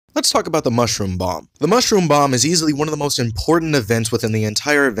Let's talk about the mushroom bomb. The mushroom bomb is easily one of the most important events within the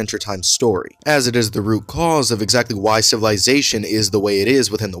entire Adventure Time story, as it is the root cause of exactly why civilization is the way it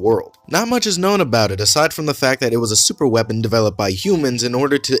is within the world. Not much is known about it aside from the fact that it was a super weapon developed by humans in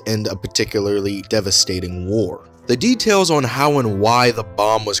order to end a particularly devastating war. The details on how and why the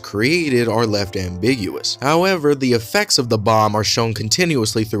bomb was created are left ambiguous. However, the effects of the bomb are shown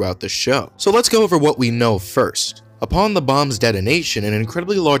continuously throughout the show. So let's go over what we know first. Upon the bomb's detonation, an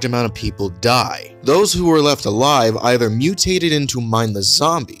incredibly large amount of people die. Those who were left alive either mutated into mindless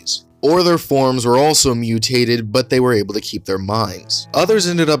zombies, or their forms were also mutated, but they were able to keep their minds. Others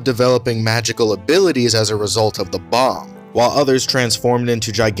ended up developing magical abilities as a result of the bomb, while others transformed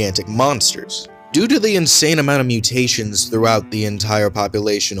into gigantic monsters. Due to the insane amount of mutations throughout the entire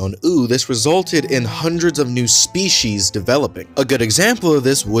population on Ooo, this resulted in hundreds of new species developing. A good example of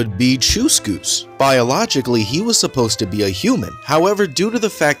this would be Choose Goose. Biologically, he was supposed to be a human. However, due to the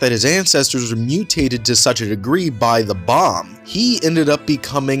fact that his ancestors were mutated to such a degree by the bomb, he ended up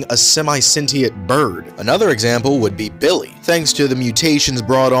becoming a semi-sentient bird. Another example would be Billy. Thanks to the mutations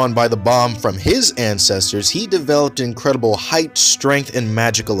brought on by the bomb from his ancestors, he developed incredible height, strength, and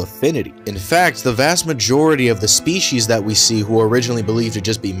magical affinity. In fact, the vast majority of the species that we see who are originally believed to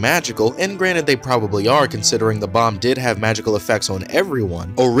just be magical, and granted they probably are considering the bomb did have magical effects on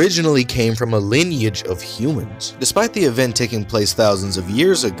everyone, originally came from a lineage of humans. Despite the event taking place thousands of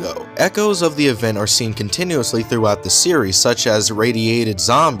years ago, echoes of the event are seen continuously throughout the series, such as radiated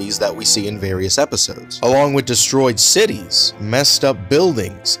zombies that we see in various episodes, along with destroyed cities, messed up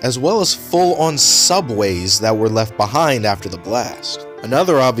buildings, as well as full-on subways that were left behind after the blast.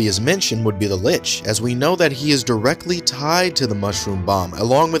 Another obvious mention would be the Lich, as we know that he is directly tied to the mushroom bomb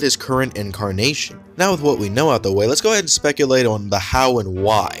along with his current incarnation. Now with what we know out the way, let's go ahead and speculate on the how and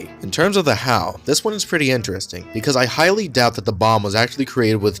why. In terms of the how, this one is pretty interesting, because I highly doubt that the bomb was actually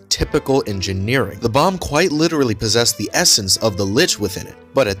created with typical engineering. The bomb quite literally possessed the essence of the Lich within it.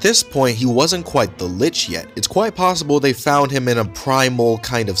 But at this point, he wasn't quite the Lich yet. It's quite possible they found him in a primal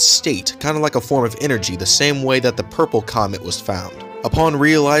kind of state, kind of like a form of energy, the same way that the purple comet was found. Upon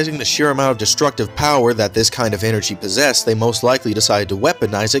realizing the sheer amount of destructive power that this kind of energy possessed, they most likely decided to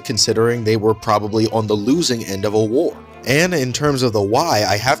weaponize it, considering they were probably on the losing end of a war. And in terms of the why,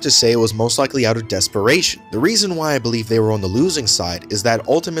 I have to say it was most likely out of desperation. The reason why I believe they were on the losing side is that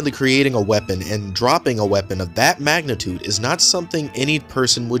ultimately creating a weapon and dropping a weapon of that magnitude is not something any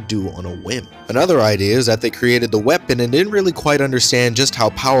person would do on a whim. Another idea is that they created the weapon and didn't really quite understand just how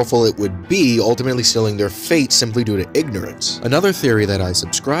powerful it would be, ultimately sealing their fate simply due to ignorance. Another theory that I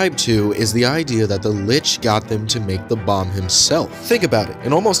subscribe to is the idea that the Lich got them to make the bomb himself. Think about it,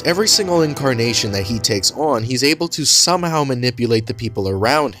 in almost every single incarnation that he takes on, he's able to somehow manipulate the people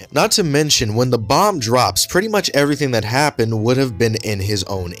around him. Not to mention, when the bomb drops, pretty much everything that happened would have been in his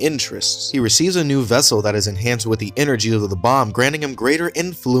own interests. He receives a new vessel that is enhanced with the energy of the bomb, granting him greater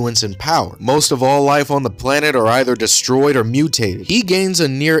influence and power. Most of all life on the planet are either destroyed or mutated. He gains a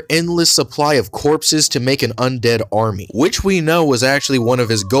near endless supply of corpses to make an undead army, which we know was actually one of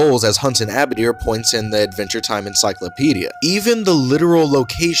his goals, as Hunts and Abadir points in the Adventure Time Encyclopedia. Even the literal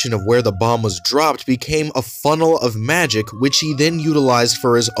location of where the bomb was dropped became a funnel of magic, which he then utilized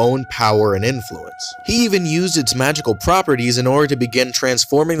for his own power and influence. He even used its magical properties in order to begin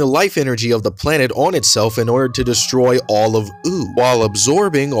transforming the life energy of the planet on itself in order to destroy all of Ooo, while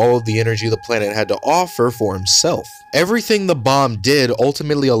absorbing all of the energy the planet had to offer for himself. Everything the bomb did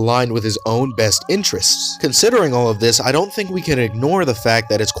ultimately aligned with his own best interests. Considering all of this, I don't think we can ignore the fact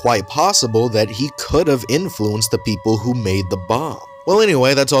that it's quite possible that he could have influenced the people who made the bomb. Well,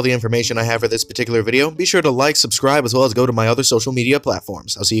 anyway, that's all the information I have for this particular video. Be sure to like, subscribe, as well as go to my other social media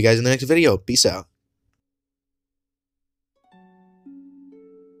platforms. I'll see you guys in the next video. Peace out.